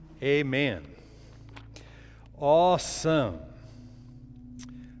Amen. Awesome.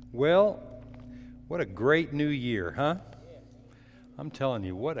 Well, what a great new year, huh? I'm telling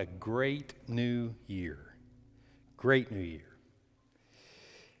you, what a great new year. Great new year.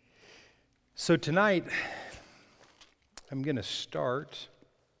 So tonight, I'm going to start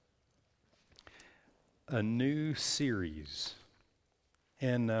a new series.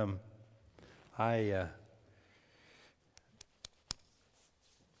 And I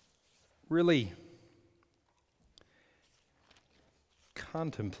really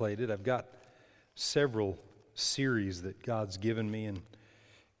contemplated. I've got several series that God's given me and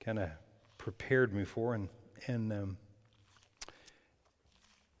kind of prepared me for, and I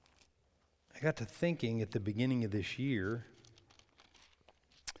got to thinking at the beginning of this year,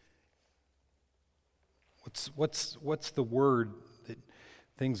 what's the word that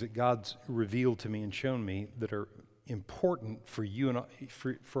things that God's revealed to me and shown me that are important for you and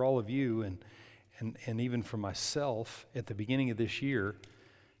for all of you and even for myself at the beginning of this year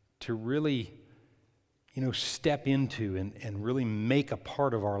to really, step into and really make a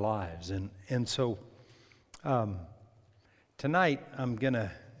part of our lives. And so tonight I'm going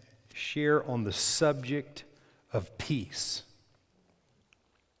to share on the subject of peace.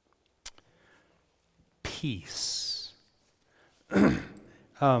 Peace. And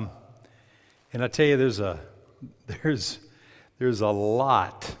I tell you, there's a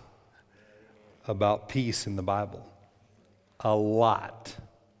lot about peace in the Bible. A lot.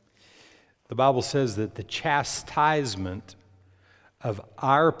 The Bible says that the chastisement of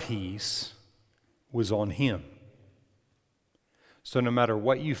our peace was on Him. So no matter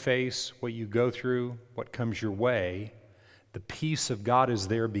what you face, what you go through, what comes your way, the peace of God is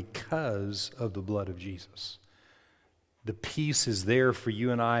there because of the blood of Jesus. The peace is there for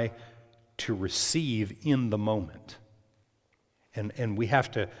you and I to receive in the moment. And we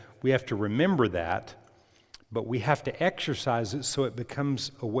have to remember that, but we have to exercise it so it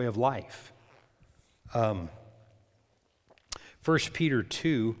becomes a way of life. 1 Peter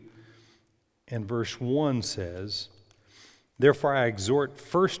 2 and verse 1 says, "Therefore I exhort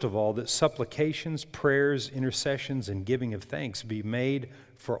first of all that supplications, prayers, intercessions, and giving of thanks be made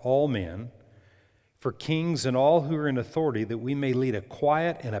for all men, for kings and all who are in authority, that we may lead a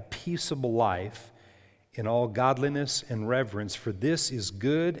quiet and a peaceable life in all godliness and reverence, for this is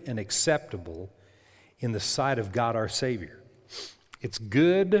good and acceptable in the sight of God our Savior." It's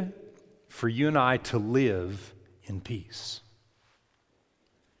good for you and I to live in peace.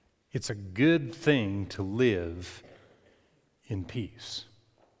 It's a good thing to live in peace.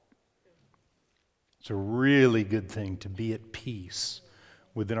 It's a really good thing to be at peace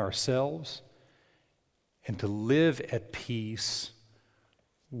within ourselves and to live at peace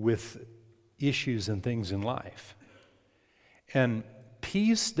with issues and things in life. And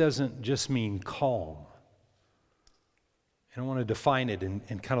peace doesn't just mean calm. And I want to define it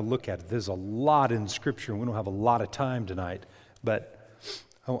and kind of look at it. There's a lot in Scripture, and we don't have a lot of time tonight, but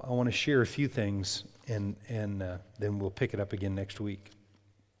I want to share a few things, and then we'll pick it up again next week.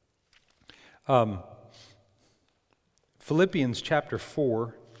 Philippians chapter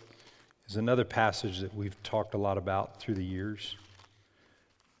 4 is another passage that we've talked a lot about through the years.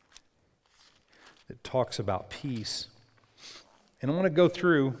 It talks about peace. And I want to go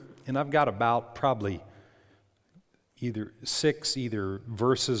through, and I've got about probably either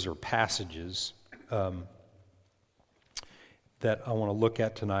verses or passages that I want to look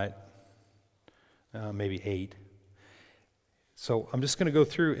at tonight, maybe 8. So I'm just going to go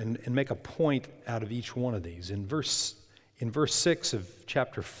through and make a point out of each one of these. In verse 6 of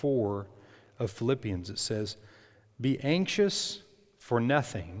chapter 4 of Philippians, it says, "Be anxious for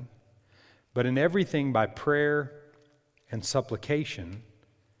nothing, but in everything by prayer and supplication,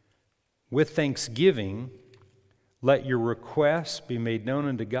 with thanksgiving, let your requests be made known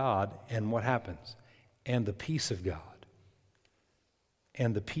unto God." And what happens? "And the peace of God."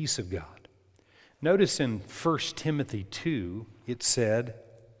 And the peace of God. Notice in 1 Timothy 2, it said,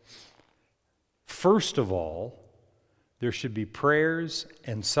 first of all, there should be prayers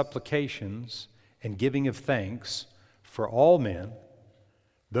and supplications and giving of thanks for all men,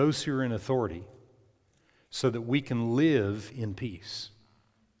 those who are in authority, so that we can live in peace.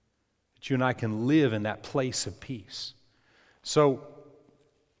 That you and I can live in that place of peace. So,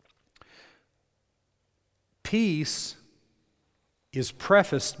 peace is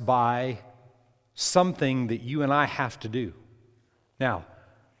prefaced by something that you and I have to do. Now,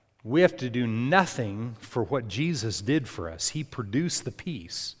 we have to do nothing for what Jesus did for us. He produced the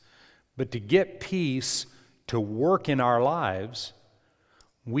peace. But to get peace to work in our lives,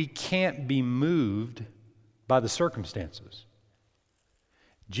 we can't be moved by the circumstances.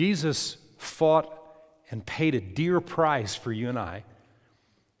 Jesus fought and paid a dear price for you and I.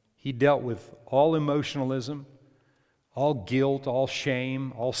 He dealt with all emotionalism, all guilt, all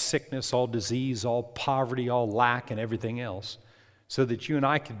shame, all sickness, all disease, all poverty, all lack, and everything else, so that you and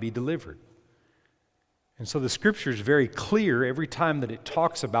I could be delivered. And so the Scripture is very clear every time that it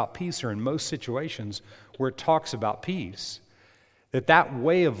talks about peace, or in most situations where it talks about peace, that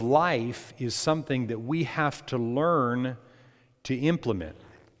way of life is something that we have to learn to implement.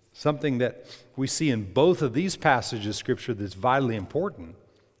 Something that we see in both of these passages of Scripture that's vitally important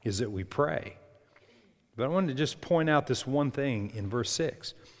is that we pray. But I wanted to just point out this one thing in verse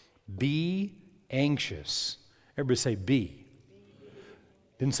 6. Be anxious. Everybody say be.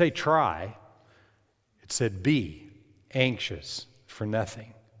 Didn't say try. It said be anxious for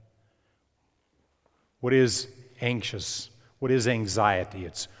nothing. What is anxious? What is anxiety?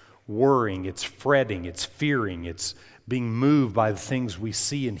 It's worrying, it's fretting, it's fearing, it's being moved by the things we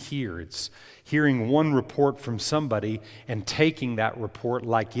see and hear. It's hearing one report from somebody and taking that report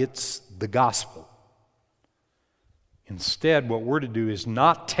like it's the gospel. Instead, what we're to do is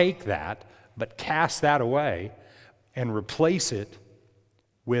not take that, but cast that away and replace it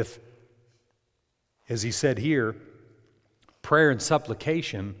with, as he said here, prayer and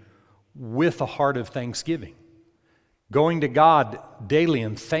supplication with a heart of thanksgiving. Going to God daily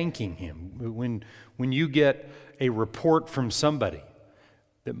and thanking Him. When you get a report from somebody,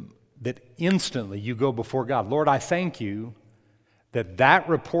 that instantly you go before God, Lord, I thank you that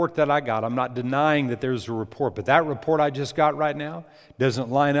report that I got, I'm not denying that there's a report, but that report I just got right now doesn't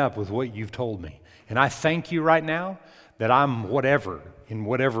line up with what you've told me. And I thank you right now that I'm whatever, in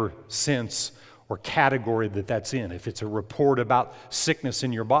whatever sense or category that's in. If it's a report about sickness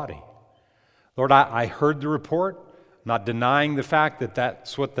in your body. Lord, I heard the report, not denying the fact that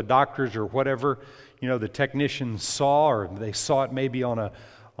that's what the doctors or whatever, the technicians saw, or they saw it maybe on a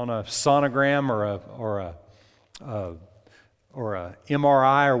sonogram or a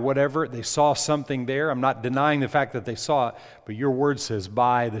MRI or whatever. They saw something there. I'm not denying the fact that they saw it, but your word says,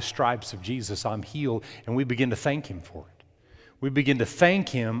 by the stripes of Jesus, I'm healed, and we begin to thank Him for it. We begin to thank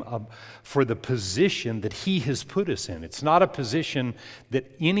Him for the position that He has put us in. It's not a position that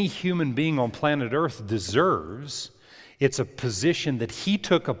any human being on planet Earth deserves. It's a position that He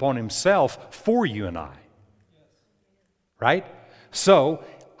took upon Himself for you and I. Right? So,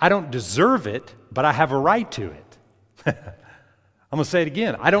 I don't deserve it, but I have a right to it. I'm going to say it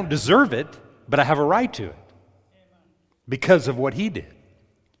again. I don't deserve it, but I have a right to it because of what He did.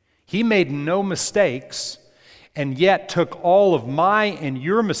 He made no mistakes, and yet took all of my and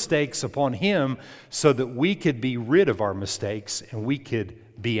your mistakes upon Him so that we could be rid of our mistakes and we could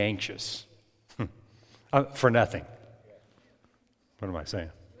be anxious for nothing. What am I saying?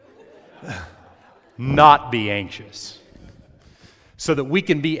 Not be anxious. So that we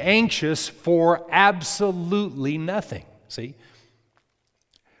can be anxious for absolutely nothing. See?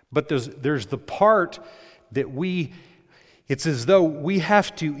 But there's the part that it's as though we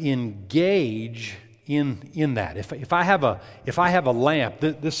have to engage in that. If I have a lamp,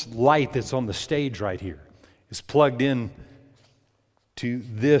 this light that's on the stage right here is plugged in to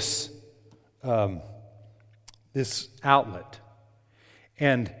this outlet.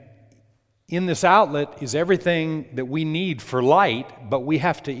 And in this outlet is everything that we need for light, but we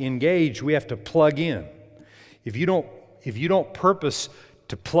have to engage, we have to plug in. If you don't purpose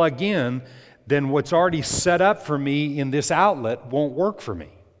to plug in, then what's already set up for me in this outlet won't work for me.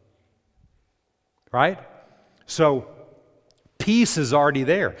 Right? So, peace is already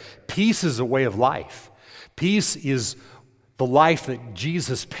there. Peace is a way of life. Peace is the life that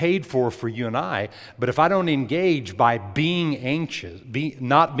Jesus paid for you and I. But if I don't engage by being anxious,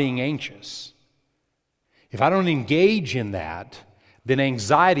 not being anxious, if I don't engage in that, then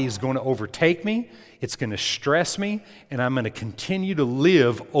anxiety is going to overtake me, it's going to stress me, and I'm going to continue to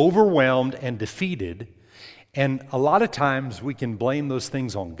live overwhelmed and defeated. And a lot of times we can blame those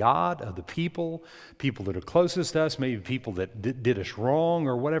things on God, other people that are closest to us, maybe people that did us wrong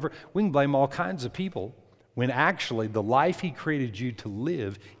or whatever. We can blame all kinds of people when actually the life He created you to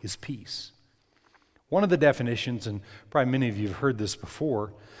live is peace. One of the definitions, and probably many of you have heard this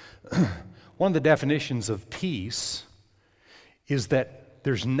before, one of the definitions of peace is that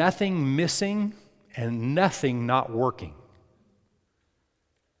there's nothing missing and nothing not working.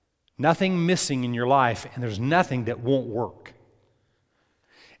 Nothing missing in your life, and there's nothing that won't work.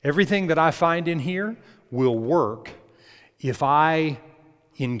 Everything that I find in here will work if I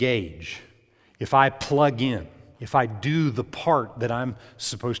engage, if I plug in, if I do the part that I'm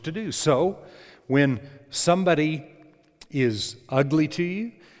supposed to do. So, when somebody is ugly to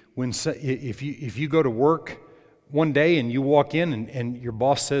you, if you go to work one day and you walk in and your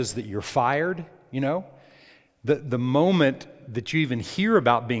boss says that you're fired, the moment that you even hear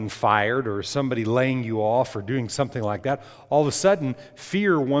about being fired or somebody laying you off or doing something like that, all of a sudden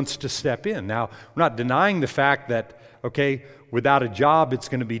fear wants to step in. Now, we're not denying the fact that, okay, without a job it's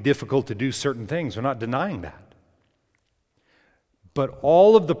going to be difficult to do certain things. We're not denying that. But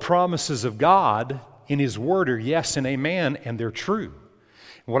all of the promises of God in His Word are yes and amen, and they're true.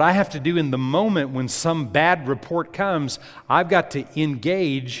 What I have to do in the moment when some bad report comes, I've got to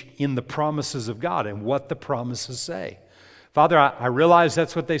engage in the promises of God and what the promises say. Father, I realize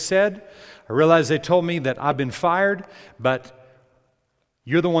that's what they said. I realize they told me that I've been fired, but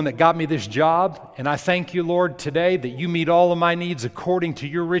You're the one that got me this job, and I thank you, Lord, today that you meet all of my needs according to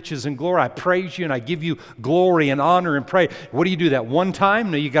your riches and glory. I praise you and I give you glory and honor and praise. What do you do that one time?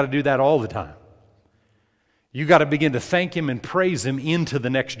 No, you got to do that all the time. You got to begin to thank Him and praise Him into the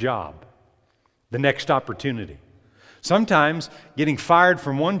next job, the next opportunity. Sometimes getting fired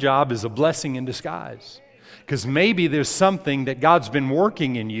from one job is a blessing in disguise. Because maybe there's something that God's been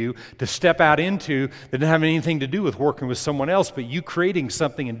working in you to step out into that doesn't have anything to do with working with someone else, but you creating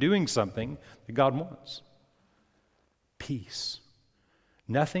something and doing something that God wants. Peace.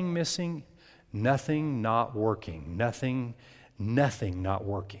 Nothing missing, nothing not working, nothing not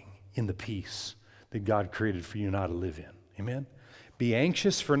working in the peace that God created for you and I to live in. Amen? Be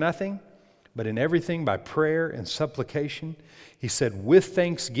anxious for nothing, but in everything by prayer and supplication. He said, with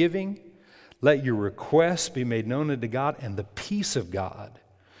thanksgiving, let your requests be made known unto God, and the peace of God,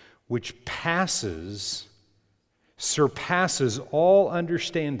 which surpasses all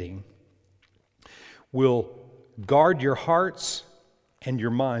understanding, will guard your hearts and your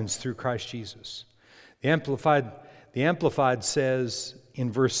minds through Christ Jesus. The Amplified says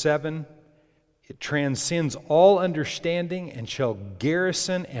in verse 7, it transcends all understanding and shall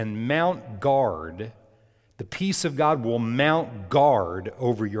garrison and mount guard. The peace of God will mount guard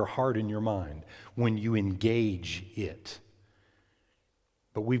over your heart and your mind when you engage it.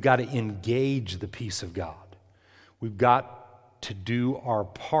 But we've got to engage the peace of God. We've got to do our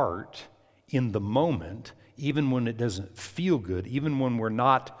part in the moment, even when it doesn't feel good, even when we're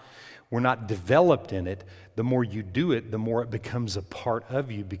not developed in it. The more you do it, the more it becomes a part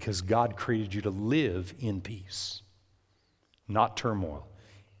of you, because God created you to live in peace, not turmoil.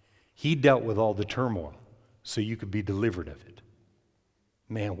 He dealt with all the turmoil so you could be delivered of it.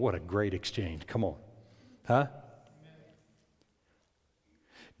 Man, what a great exchange. Come on. Huh?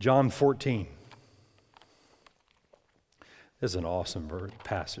 John 14. This is an awesome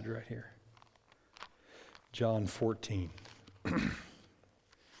passage right here. John 14.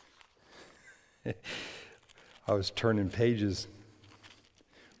 I was turning pages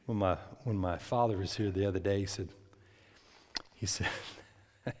when my father was here the other day. He said,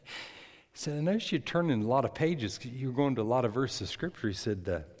 I noticed you're turning a lot of pages. You're going to a lot of verses of Scripture. He said,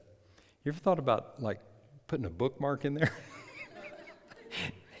 you ever thought about like putting a bookmark in there?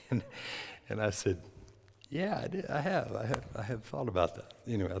 and I said, yeah, I did. I have thought about that.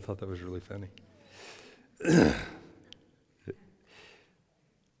 Anyway, I thought that was really funny.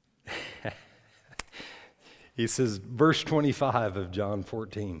 He says, verse 25 of John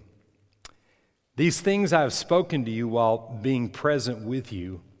 14, these things I have spoken to you while being present with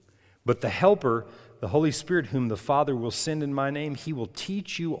you. But the Helper, the Holy Spirit, whom the Father will send in my name, He will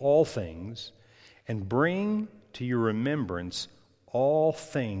teach you all things and bring to your remembrance all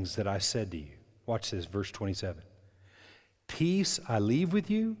things that I said to you. Watch this, verse 27. Peace I leave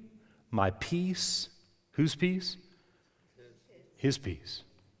with you, my peace. Whose peace? His peace.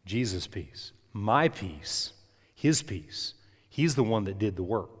 Jesus' peace. My peace. His peace. He's the one that did the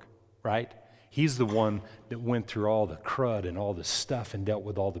work, right? He's the one that went through all the crud and all the stuff and dealt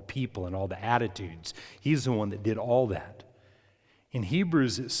with all the people and all the attitudes. He's the one that did all that. In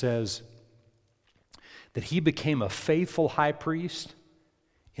Hebrews it says that He became a faithful high priest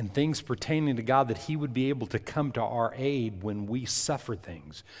in things pertaining to God, that He would be able to come to our aid when we suffer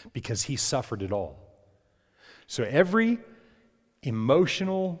things, because He suffered it all. So every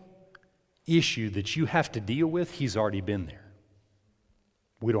emotional issue that you have to deal with, He's already been there.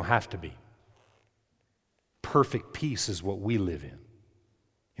 We don't have to be. Perfect peace is what we live in.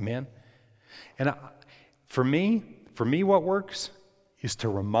 Amen? And for me, what works is to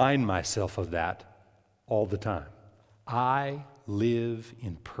remind myself of that all the time. I live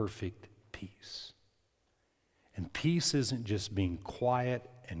in perfect peace. And peace isn't just being quiet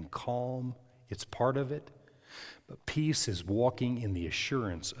and calm. It's part of it. But peace is walking in the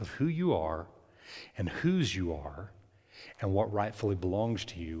assurance of who you are and whose you are and what rightfully belongs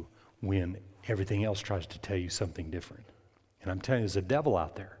to you when everything else tries to tell you something different. And I'm telling you, there's a devil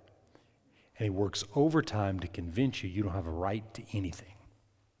out there. And he works overtime to convince you you don't have a right to anything.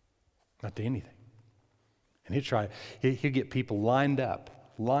 Not to anything. And he'll get people lined up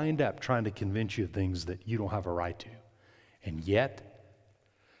trying to convince you of things that you don't have a right to. And yet,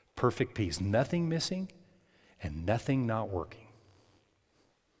 perfect peace. Nothing missing and nothing not working.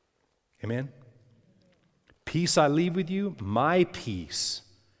 Amen? Peace I leave with you, my peace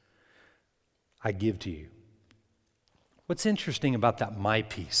I give to you. What's interesting about that my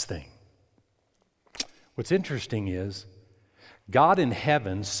peace thing? What's interesting is God in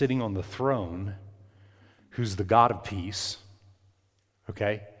heaven sitting on the throne, who's the God of peace,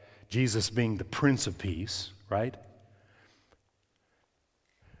 okay? Jesus being the Prince of Peace, right?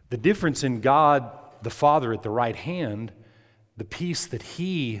 The difference in God the Father at the right hand, the peace that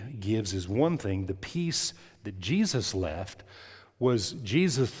he gives is one thing. The peace that Jesus left was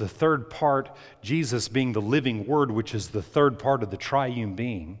Jesus, the third part, Jesus being the living Word, which is the third part of the triune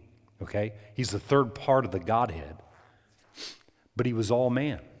being, okay? He's the third part of the Godhead. But he was all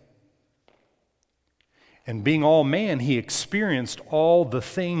man. And being all man, he experienced all the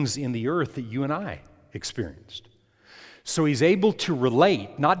things in the earth that you and I experienced. So he's able to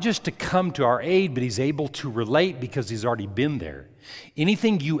relate, not just to come to our aid, but he's able to relate because he's already been there.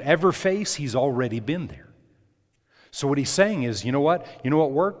 Anything you ever face, he's already been there. So what he's saying is, you know what? You know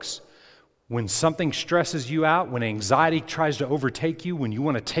what works? When something stresses you out, when anxiety tries to overtake you, when you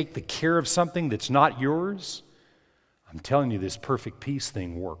want to take the care of something that's not yours, I'm telling you, this perfect peace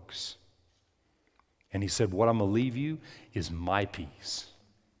thing works. And he said, what I'm going to leave you is my peace.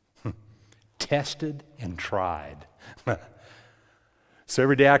 Tested and tried. So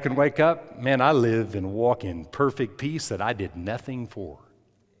every day I can wake up, man, I live and walk in perfect peace that I did nothing for.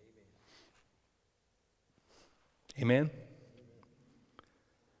 Amen?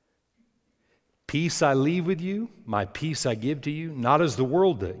 Peace I leave with you, my peace I give to you, not as the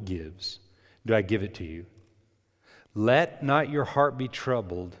world gives, do I give it to you. Let not your heart be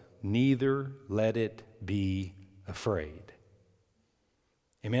troubled, neither let it be afraid.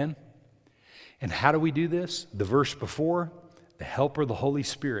 Amen? And how do we do this? The verse before, the Helper, the Holy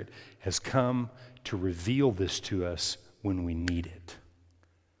Spirit, has come to reveal this to us when we need it.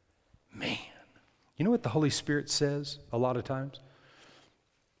 Man. You know what the Holy Spirit says a lot of times?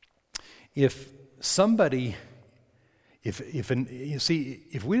 If we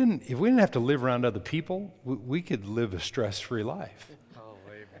didn't have to live around other people, we could live a stress-free life.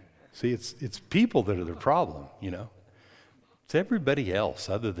 See, it's people that are the problem, you know. It's everybody else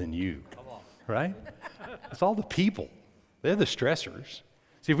other than you, right? It's all the people. They're the stressors.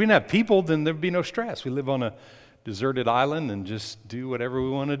 See, if we didn't have people, then there'd be no stress. We live on a deserted island and just do whatever we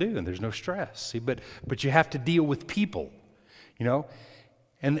want to do, and there's no stress. See, but you have to deal with people, you know.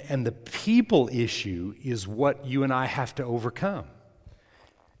 And the people issue is what you and I have to overcome.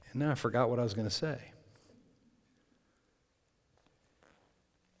 And now I forgot what I was going to say.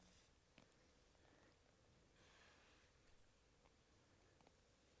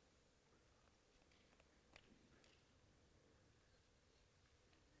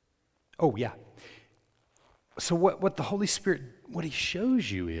 Oh, yeah. So what the Holy Spirit, what he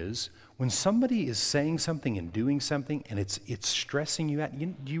shows you is when somebody is saying something and doing something and it's stressing you out,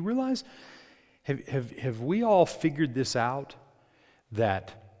 do you realize, have we all figured this out,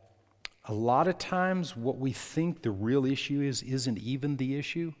 that a lot of times what we think the real issue is isn't even the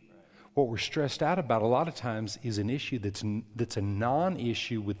issue? What we're stressed out about a lot of times is an issue that's a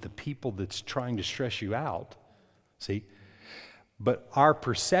non-issue with the people that's trying to stress you out. See? But our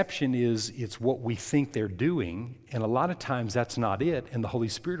perception is it's what we think they're doing, and a lot of times that's not it, and the Holy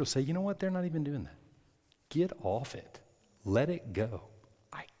Spirit will say, you know what, they're not even doing that. Get off it. Let it go.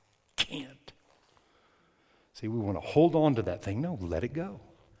 I can't. See, we want to hold on to that thing. No, let it go.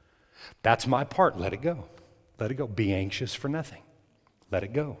 That's my part. Let it go. Let it go. Be anxious for nothing. Let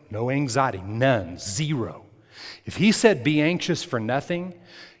it go. No anxiety. None. Zero. If he said be anxious for nothing,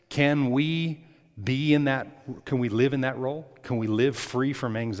 can we live in that role? Can we live free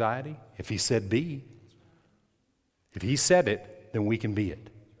from anxiety? If he said be. If he said it, then we can be it.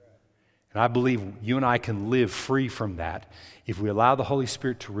 And I believe you and I can live free from that if we allow the Holy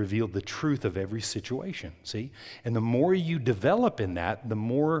Spirit to reveal the truth of every situation, see? And the more you develop in that, the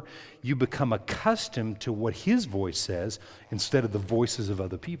more you become accustomed to what his voice says instead of the voices of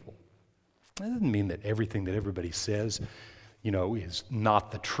other people. That doesn't mean that everything that everybody says, you know, is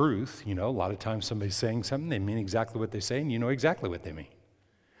not the truth. You know, a lot of times somebody's saying something, they mean exactly what they say, and you know exactly what they mean.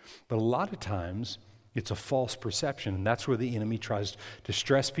 But a lot of times, it's a false perception, and that's where the enemy tries to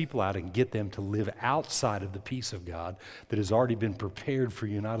stress people out and get them to live outside of the peace of God that has already been prepared for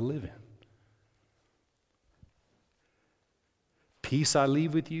you and I to live in. Peace I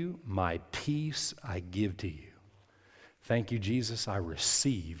leave with you, my peace I give to you. Thank you, Jesus. I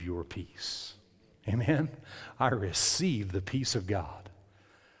receive your peace. Amen? I receive the peace of God.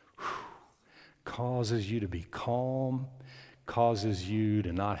 Whew. Causes you to be calm, causes you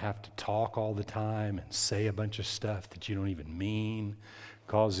to not have to talk all the time and say a bunch of stuff that you don't even mean,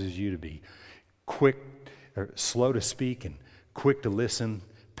 causes you to be quick or slow to speak and quick to listen,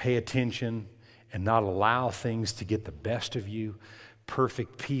 pay attention, and not allow things to get the best of you.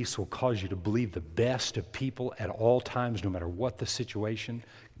 Perfect peace will cause you to believe the best of people at all times, no matter what the situation.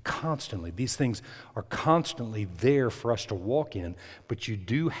 Constantly. These things are constantly there for us to walk in, but you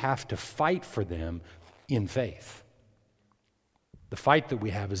do have to fight for them in faith. The fight that we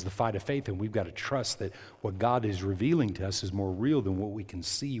have is the fight of faith, and we've got to trust that what God is revealing to us is more real than what we can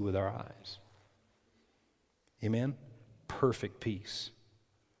see with our eyes. Amen? Perfect peace.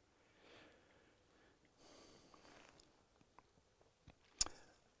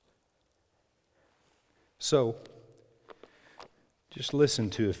 So, just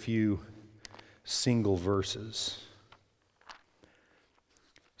listen to a few single verses.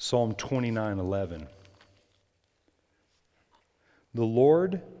 Psalm 29:11. The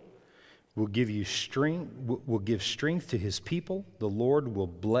Lord will give you strength, will give strength to his people. The Lord will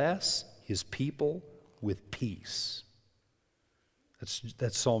bless his people with peace.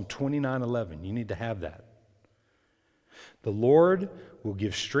 That's Psalm 29:11. You need to have that. The Lord will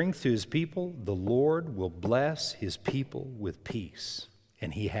give strength to his people. The Lord will bless his people with peace.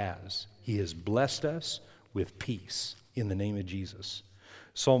 And he has. He has blessed us with peace in the name of Jesus.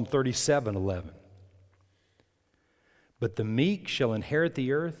 Psalm 37:11. But the meek shall inherit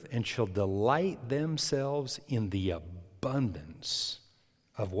the earth and shall delight themselves in the abundance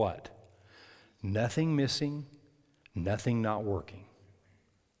of what? Nothing missing, nothing not working.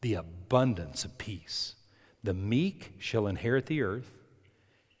 The abundance of peace. The meek shall inherit the earth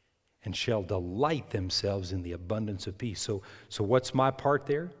and shall delight themselves in the abundance of peace. So what's my part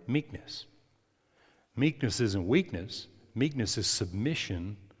there? Meekness. Meekness isn't weakness. Meekness is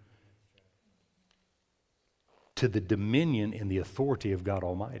submission to the dominion and the authority of God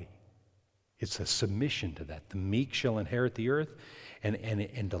Almighty. It's a submission to that. The meek shall inherit the earth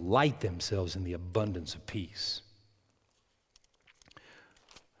and delight themselves in the abundance of peace.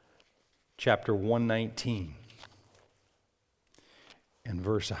 Chapter 119 and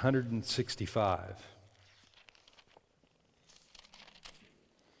verse 165.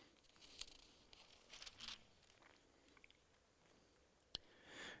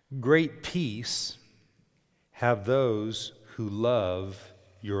 Great peace have those who love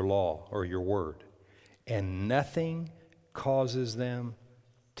your law or your word, and nothing causes them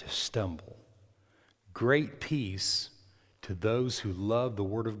to stumble. Great peace to those who love the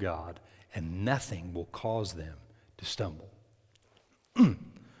word of God, and nothing will cause them to stumble.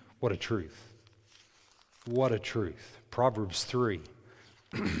 What a truth. What a truth. Proverbs 3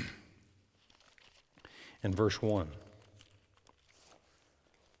 and verse 1.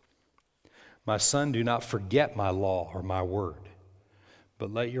 My son, do not forget my law or my word,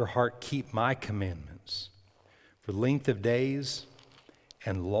 but let your heart keep my commandments. For length of days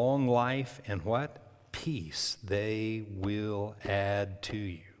and long life and what? Peace they will add to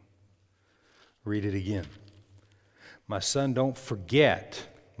you. Read it again. My son, don't forget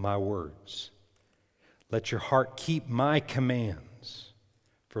my words. Let your heart keep my commands.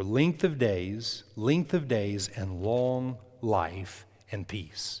 For length of days and long life and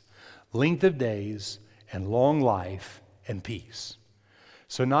peace. Length of days and long life and peace.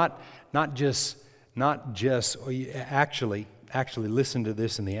 So actually listen to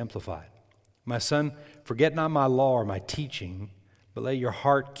this in the Amplified. My son, forget not my law or my teaching, but let your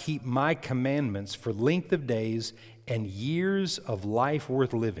heart keep my commandments for length of days and years of life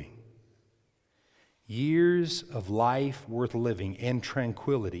worth living. Years of life worth living and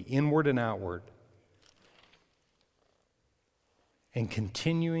tranquility, inward and outward. And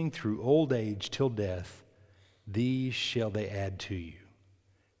continuing through old age till death, these shall they add to you.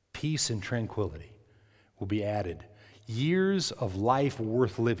 Peace and tranquility will be added. Years of life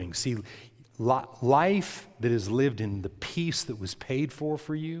worth living. See, life that is lived in the peace that was paid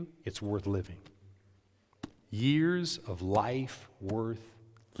for you, it's worth living. Years of life worth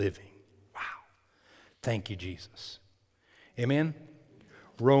living. Wow. Thank you, Jesus. Amen?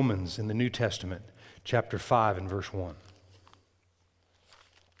 Romans in the New Testament, chapter 5 and verse 1.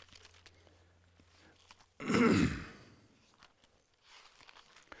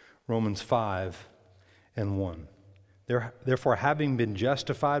 Romans 5 and 1. Therefore, having been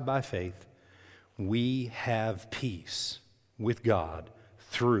justified by faith, we have peace with God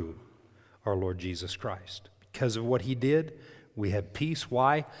through our Lord Jesus Christ. Because of what he did, We have peace.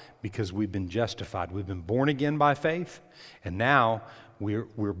 Why? Because we've been justified. We've been born again by faith, and now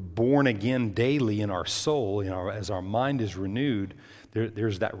we're born again daily in our soul. As our mind is renewed,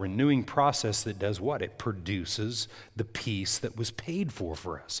 there's that renewing process that does what? It produces the peace that was paid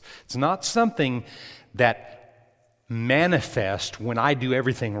for us. It's not something that manifests when I do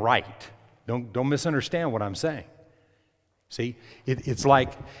everything right. Don't misunderstand what I'm saying. See, it's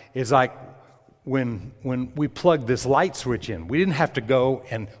like when we plugged this light switch in, we didn't have to go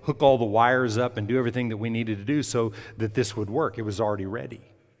and hook all the wires up and do everything that we needed to do so that this would work. It was already ready.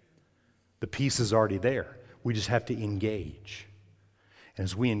 The piece is already there. We just have to engage. And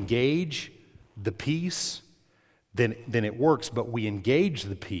as we engage the piece, then it works, but we engage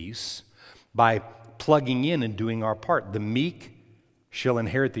the piece by plugging in and doing our part. The meek shall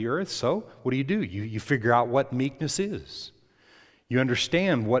inherit the earth. So what do? You figure out what meekness is. You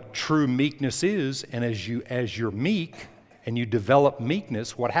understand what true meekness is, and as you're meek and you develop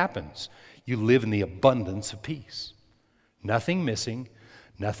meekness, what happens? You live in the abundance of peace. Nothing missing,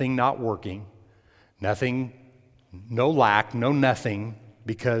 nothing not working, no lack, no nothing,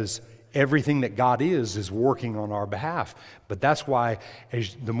 because everything that God is working on our behalf. But that's why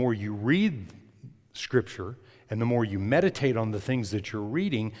the more you read Scripture and the more you meditate on the things that you're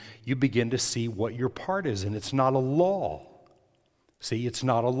reading, you begin to see what your part is, and it's not a law. See, it's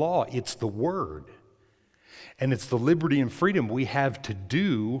not a law, it's the Word. And it's the liberty and freedom we have to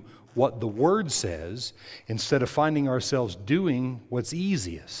do what the Word says instead of finding ourselves doing what's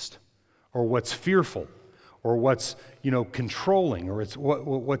easiest or what's fearful or what's, controlling, or it's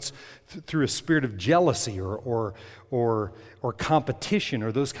what's through a spirit of jealousy or competition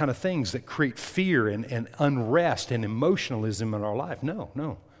or those kind of things that create fear and unrest and emotionalism in our life. No,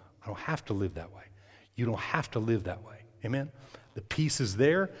 I don't have to live that way. You don't have to live that way. Amen? The peace is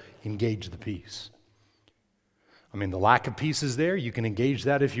there, engage the peace. The lack of peace is there, you can engage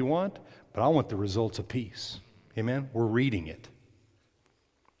that if you want, but I want the results of peace. Amen? We're reading it.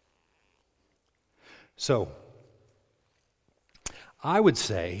 So, I would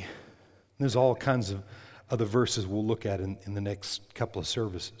say, there's all kinds of other verses we'll look at in the next couple of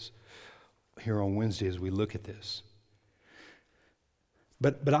services here on Wednesday as we look at this.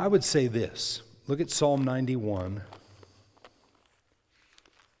 But I would say this. Look at Psalm 91.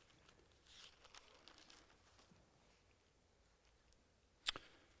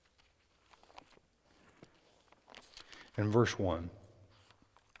 And verse 1.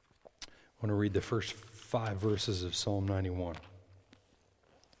 I want to read the first 5 verses of Psalm 91.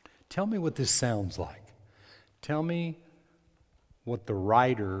 Tell me what this sounds like. Tell me what the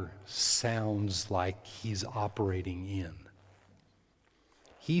writer sounds like he's operating in.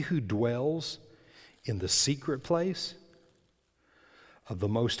 He who dwells in the secret place of the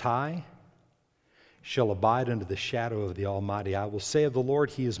Most High shall abide under the shadow of the Almighty. I will say of the Lord,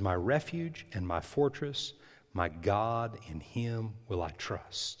 He is my refuge and my fortress. My God, in Him will I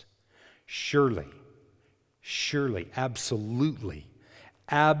trust. Surely, absolutely,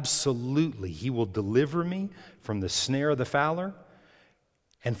 He will deliver me from the snare of the fowler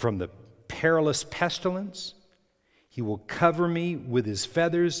and from the perilous pestilence. He will cover me with His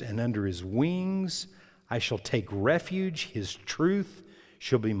feathers, and under His wings I shall take refuge. His truth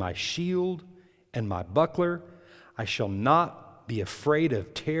shall be my shield and my buckler. I shall not be afraid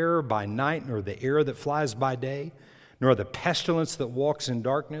of terror by night, nor the arrow that flies by day, nor the pestilence that walks in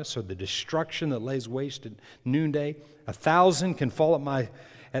darkness, or the destruction that lays waste at noonday. 1,000 can fall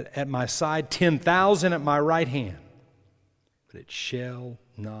at my side, 10,000 at my right hand, but it shall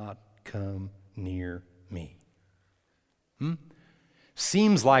not come near me.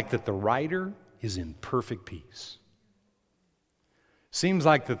 Seems like that the writer is in perfect peace. Seems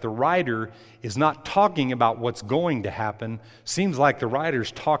like that the writer is not talking about what's going to happen. Seems like the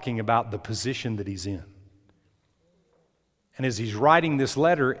writer's talking about the position that he's in. And as he's writing this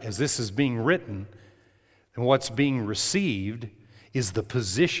letter, as this is being written, and what's being received is the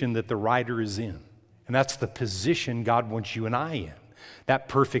position that the writer is in. And that's the position God wants you and I in. That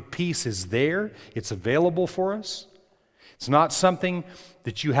perfect peace is there. It's available for us. It's not something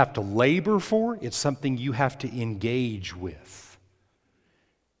that you have to labor for. It's something you have to engage with.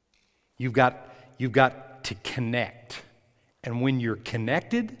 You've got to connect. And when you're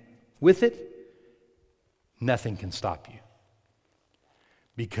connected with it, nothing can stop you.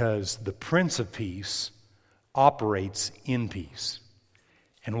 Because the Prince of Peace operates in peace.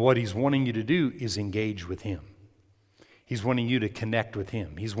 And what He's wanting you to do is engage with Him. He's wanting you to connect with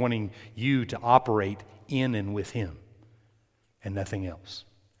Him. He's wanting you to operate in and with Him and nothing else.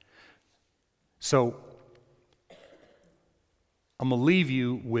 So, I'm going to leave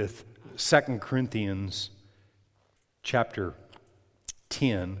you with 2 Corinthians chapter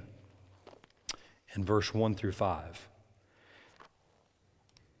 10 and verse 1 through 5.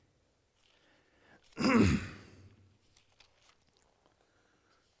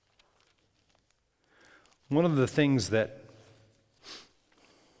 One of the things that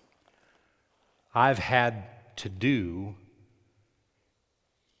I've had to do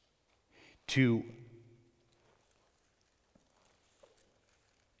to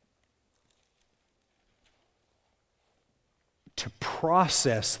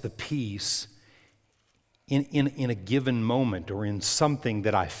process the peace in a given moment or in something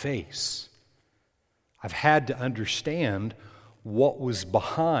that I face, I've had to understand what was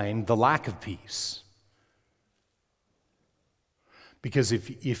behind the lack of peace. Because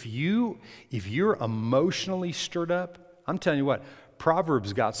if you're emotionally stirred up, I'm telling you what,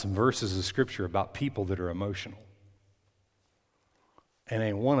 Proverbs got some verses of Scripture about people that are emotional. And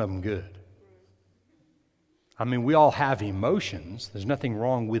ain't one of them good. I mean, we all have emotions. There's nothing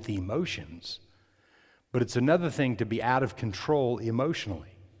wrong with emotions. But it's another thing to be out of control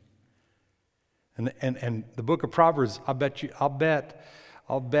emotionally. And the book of Proverbs,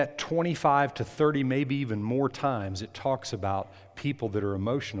 I'll bet 25 to 30, maybe even more times it talks about people that are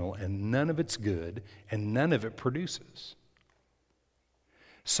emotional, and none of it's good and none of it produces.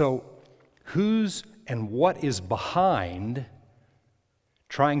 So who's and what is behind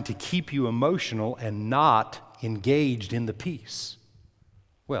trying to keep you emotional and not engaged in the peace?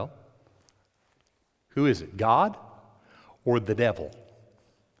 Well, who is it? God or the devil?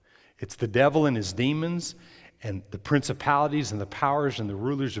 It's the devil and his demons and the principalities and the powers and the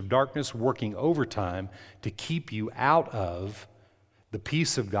rulers of darkness working overtime to keep you out of the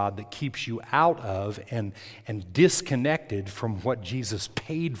peace of God, that keeps you out of and disconnected from what Jesus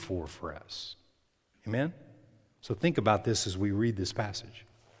paid for us. Amen? So think about this as we read this passage.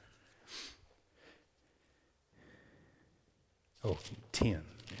 10,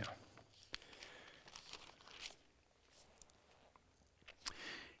 yeah.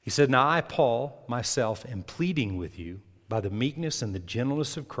 He said, "Now I, Paul, myself, am pleading with you by the meekness and the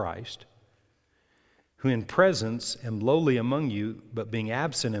gentleness of Christ, who in presence am lowly among you, but being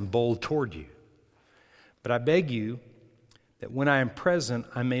absent am bold toward you. But I beg you that when I am present,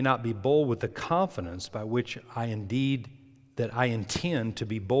 I may not be bold with the confidence by which I intend to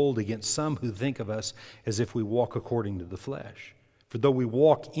be bold against some who think of us as if we walk according to the flesh. For though we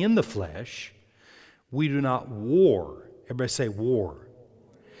walk in the flesh, we do not war." Everybody say war.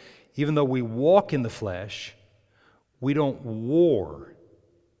 Even though we walk in the flesh, we don't war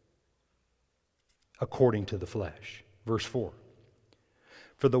according to the flesh. Verse 4.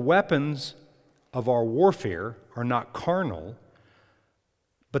 "For the weapons of our warfare are not carnal,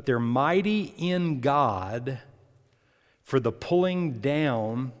 but they're mighty in God for the pulling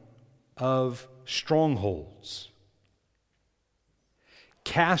down of strongholds,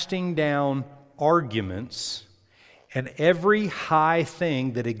 casting down arguments and every high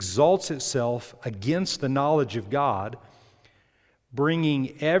thing that exalts itself against the knowledge of God,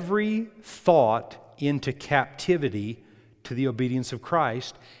 bringing every thought into captivity to the obedience of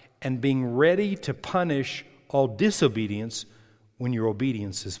Christ, and being ready to punish all disobedience when your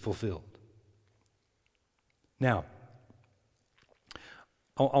obedience is fulfilled." Now,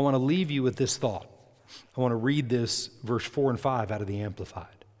 I want to leave you with this thought. I want to read this verse 4 and 5 out of the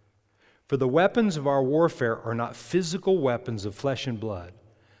Amplified. "For the weapons of our warfare are not physical weapons of flesh and blood,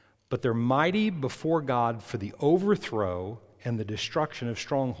 but they're mighty before God for the overthrow and the destruction of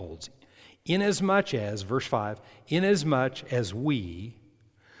strongholds. Inasmuch as," verse 5, "inasmuch as we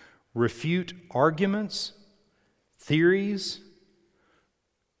refute arguments, theories,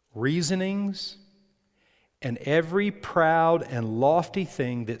 reasonings, and every proud and lofty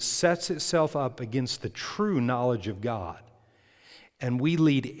thing that sets itself up against the true knowledge of God. And we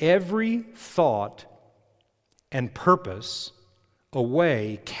lead every thought and purpose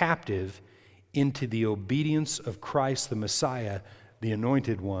away captive into the obedience of Christ the Messiah, the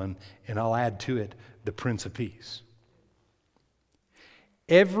Anointed One, and I'll add to it, the Prince of Peace."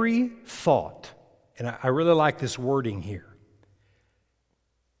 Every thought, and I really like this wording here,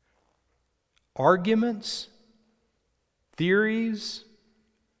 arguments, theories,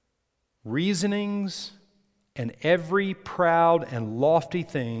 reasonings, and every proud and lofty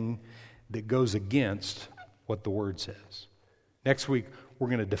thing that goes against what the Word says. Next week, we're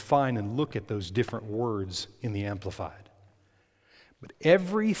going to define and look at those different words in the Amplified. But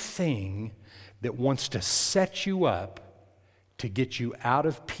everything that wants to set you up to get you out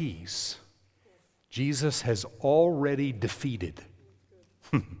of peace, Jesus has already defeated.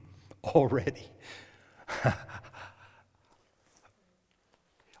 Already.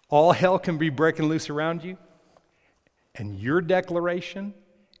 All hell can be breaking loose around you, and your declaration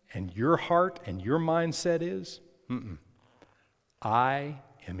and your heart and your mindset is, I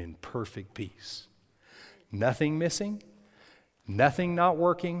am in perfect peace. Nothing missing, nothing not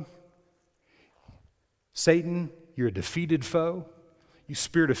working. Satan, you're a defeated foe. You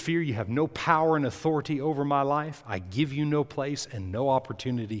spirit of fear, you have no power and authority over my life. I give you no place and no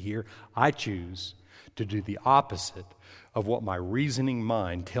opportunity here. I choose to do the opposite of what my reasoning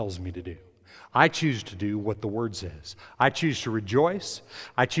mind tells me to do. I choose to do what the Word says. I choose to rejoice.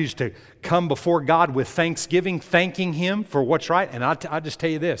 I choose to come before God with thanksgiving, thanking Him for what's right. And I'll just tell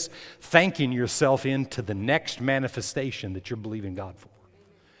you this, thanking yourself into the next manifestation that you're believing God for.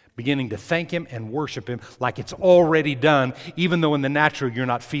 Beginning to thank Him and worship Him like it's already done, even though in the natural you're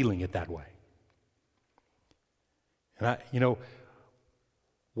not feeling it that way. And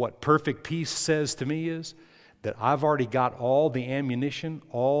what perfect peace says to me is that I've already got all the ammunition,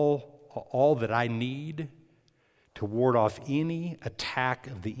 all that I need to ward off any attack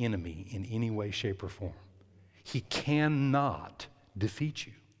of the enemy in any way, shape, or form. He cannot defeat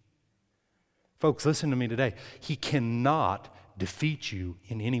you. Folks, listen to me today. He cannot defeat you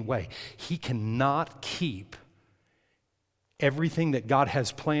in any way. He cannot keep everything that God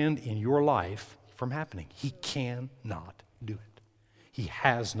has planned in your life from happening. He cannot do it. He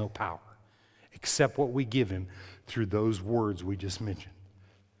has no power except what we give Him through those words we just mentioned.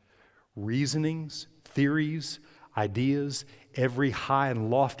 Reasonings, theories, ideas, every high and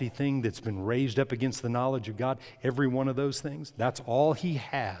lofty thing that's been raised up against the knowledge of God, every one of those things, that's all He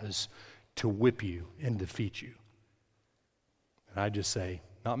has to whip you and defeat you. And I just say,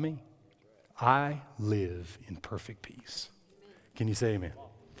 not me. I live in perfect peace. Can you say amen?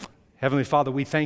 Heavenly Father, we thank you.